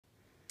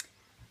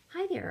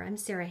Hi there, I'm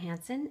Sarah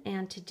Hansen,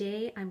 and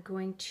today I'm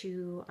going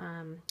to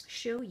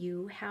show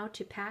you how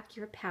to pack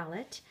your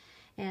palette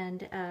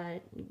and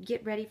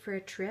get ready for a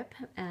trip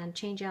and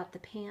change out the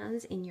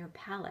pans in your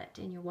palette,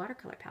 in your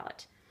watercolor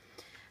palette.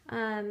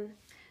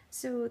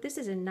 So this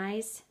is a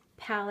nice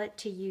palette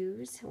to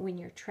use when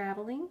you're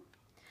traveling.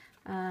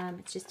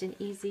 It's just an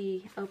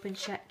easy open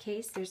shut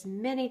case. There's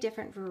many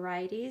different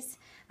varieties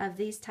of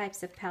these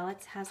types of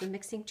palettes. It has a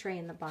mixing tray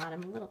in the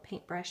bottom, a little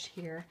paintbrush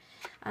here.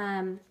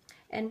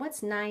 And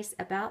what's nice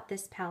about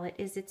this palette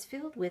is it's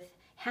filled with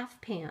half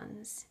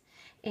pans.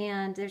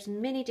 And there's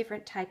many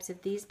different types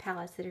of these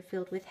palettes that are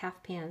filled with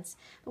half pans.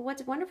 But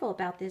what's wonderful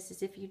about this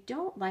is if you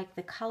don't like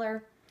the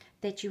color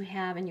that you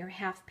have in your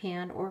half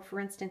pan, or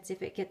for instance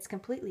if it gets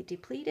completely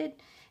depleted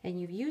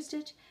and you've used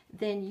it,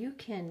 then you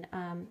can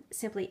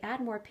simply add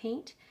more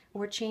paint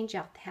or change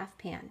out the half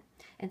pan.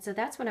 And so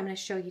that's what I'm going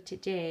to show you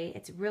today.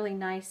 It's a really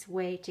nice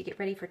way to get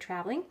ready for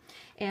traveling.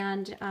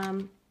 And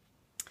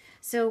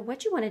so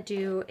what you want to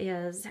do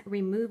is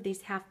remove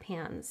these half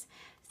pans.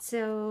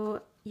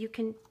 So you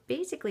can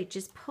basically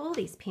just pull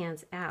these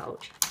pans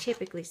out.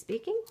 Typically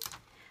speaking,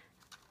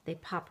 they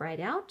pop right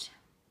out.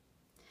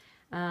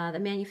 The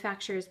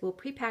manufacturers will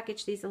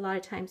prepackage these a lot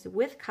of times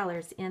with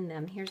colors in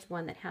them. Here's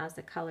one that has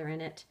a color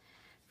in it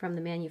from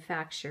the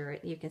manufacturer.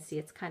 You can see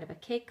it's kind of a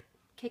cake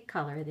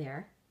color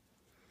there.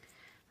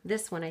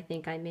 This one I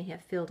think I may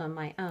have filled on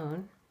my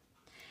own.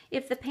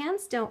 If the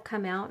pans don't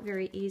come out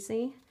very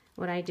easy,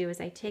 what I do is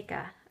I take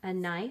a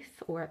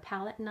knife or a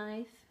palette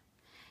knife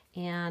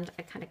and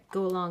I kind of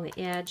go along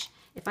the edge.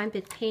 If I've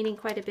been painting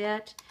quite a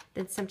bit,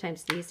 then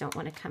sometimes these don't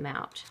want to come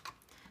out.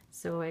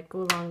 So I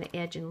go along the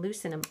edge and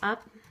loosen them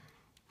up.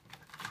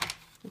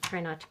 And try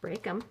not to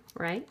break them,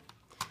 right?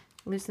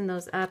 Loosen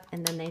those up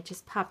and then they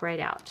just pop right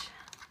out,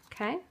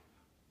 okay?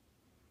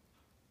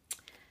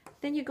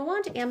 Then you go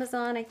on to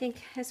Amazon. I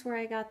think that's where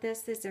I got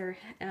this. These are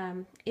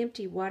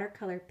empty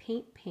watercolor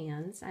paint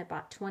pans. I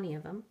bought 20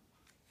 of them.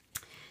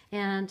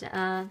 And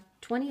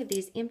 20 of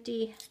these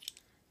empty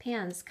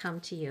pans come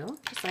to you,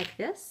 just like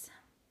this.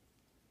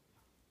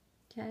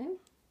 Okay.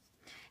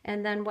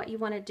 And then what you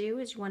want to do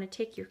is you want to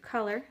take your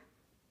color,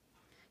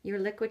 your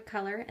liquid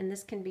color, and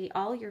this can be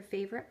all your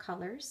favorite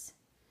colors,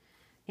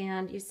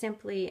 and you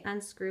simply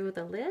unscrew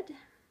the lid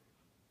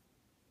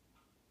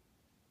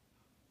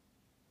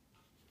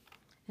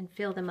and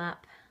fill them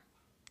up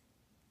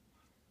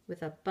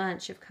with a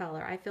bunch of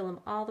color. I fill them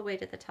all the way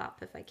to the top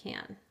if I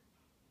can.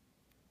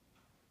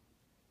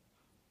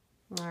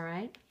 All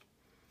right.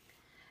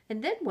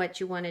 And then what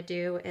you want to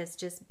do is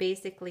just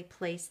basically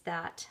place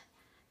that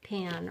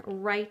pan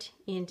right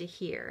into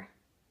here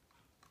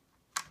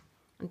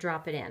and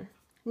drop it in.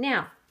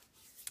 Now,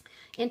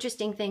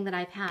 interesting thing that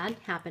I've had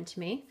happen to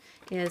me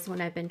is when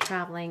I've been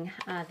traveling,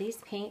 these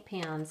paint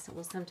pans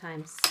will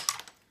sometimes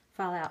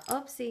fall out.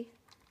 Oopsie,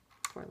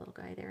 poor little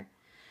guy there.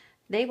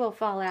 They will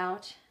fall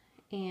out,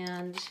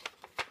 and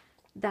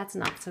that's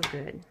not so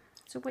good.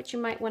 So what you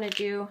might want to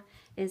do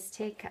is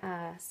take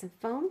some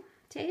foam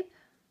tape.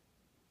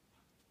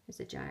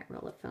 There's a giant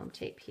roll of foam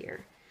tape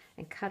here,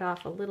 and cut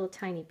off a little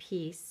tiny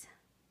piece.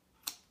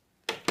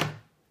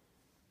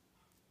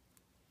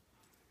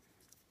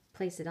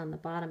 Place it on the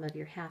bottom of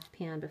your half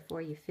pan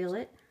before you fill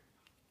it.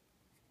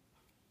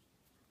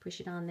 Push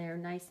it on there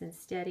nice and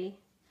steady.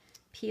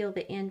 Peel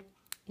the end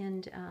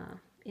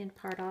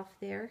part off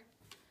there.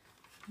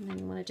 And then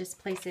you want to just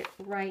place it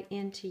right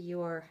into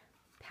your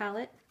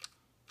palette.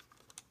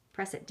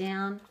 Press it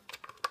down.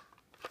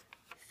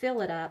 Fill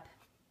it up.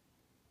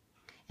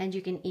 And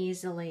you can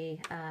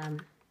easily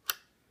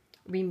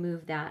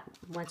remove that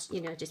once,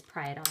 just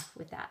pry it off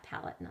with that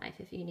palette knife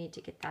if you need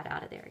to get that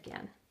out of there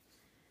again.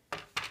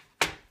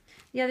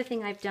 The other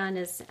thing I've done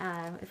is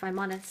if I'm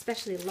on a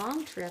especially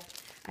long trip,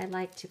 I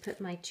like to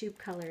put my tube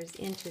colors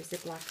into a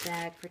Ziploc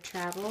bag for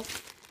travel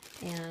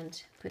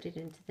and put it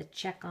into the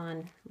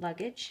check-on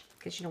luggage,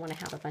 because you don't want to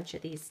have a bunch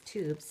of these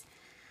tubes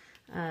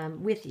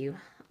with you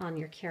on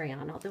your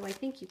carry-on, although I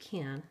think you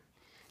can.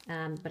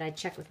 But I'd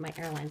check with my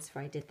airlines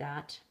before I did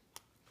that.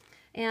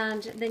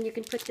 And then you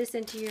can put this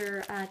into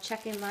your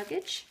check-in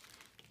luggage,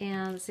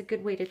 and it's a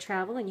good way to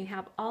travel, and you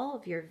have all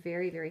of your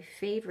very, very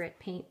favorite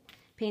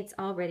paints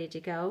all ready to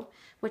go.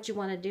 What you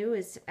want to do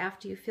is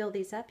after you fill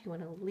these up, you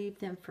want to leave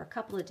them for a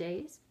couple of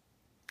days,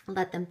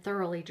 let them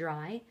thoroughly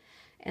dry,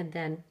 and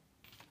then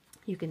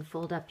you can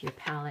fold up your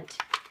palette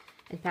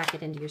and pack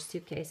it into your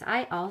suitcase.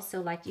 I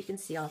also like, you can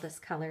see all this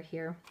color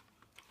here.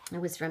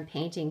 It was from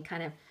painting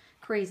kind of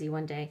crazy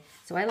one day.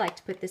 So I like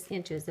to put this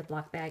into a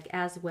Ziploc bag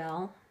as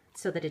well,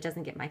 so that it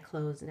doesn't get my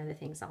clothes and other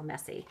things all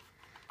messy,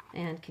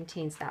 and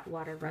contains that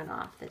water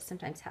runoff that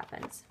sometimes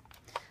happens.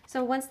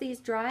 So once these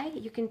dry,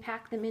 you can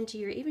pack them into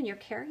even your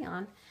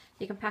carry-on.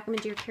 You can pack them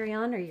into your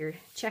carry-on or your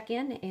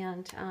check-in,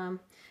 and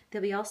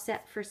they'll be all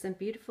set for some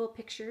beautiful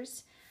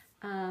pictures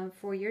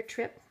for your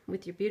trip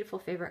with your beautiful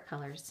favorite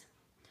colors.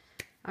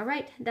 All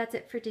right, that's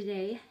it for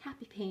today.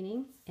 Happy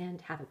painting and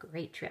have a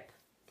great trip.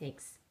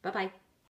 Thanks. Bye-bye.